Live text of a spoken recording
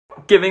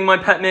Giving my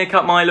pet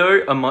meerkat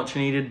Milo a much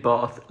needed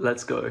bath.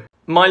 Let's go.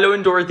 Milo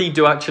and Dorothy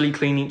do actually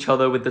clean each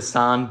other with the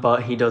sand,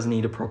 but he does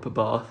need a proper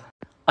bath.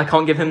 I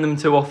can't give him them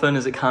too often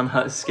as it can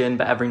hurt his skin,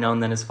 but every now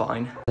and then is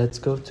fine. Let's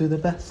go to the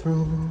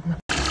bathroom.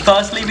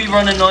 Firstly, we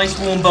run a nice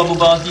warm bubble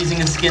bath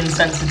using a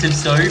skin-sensitive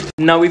soap.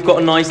 Now we've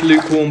got a nice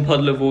lukewarm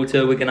puddle of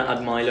water, we're gonna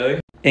add Milo.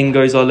 In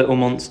goes our little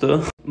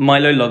monster.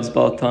 Milo loves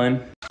bath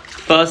time.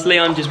 Firstly,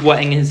 I'm just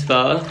wetting his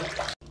fur.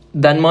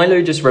 Then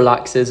Milo just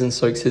relaxes and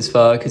soaks his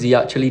fur because he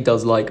actually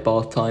does like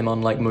bath time,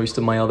 unlike most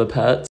of my other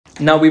pets.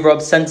 Now we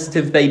rub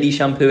sensitive baby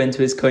shampoo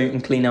into his coat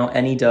and clean out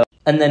any dirt.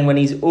 And then when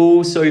he's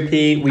all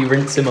soapy, we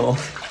rinse him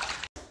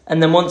off.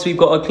 And then once we've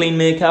got a clean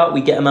meerkat,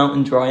 we get him out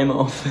and dry him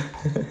off.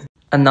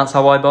 And that's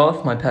how I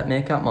bath my pet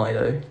meerkat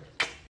Milo.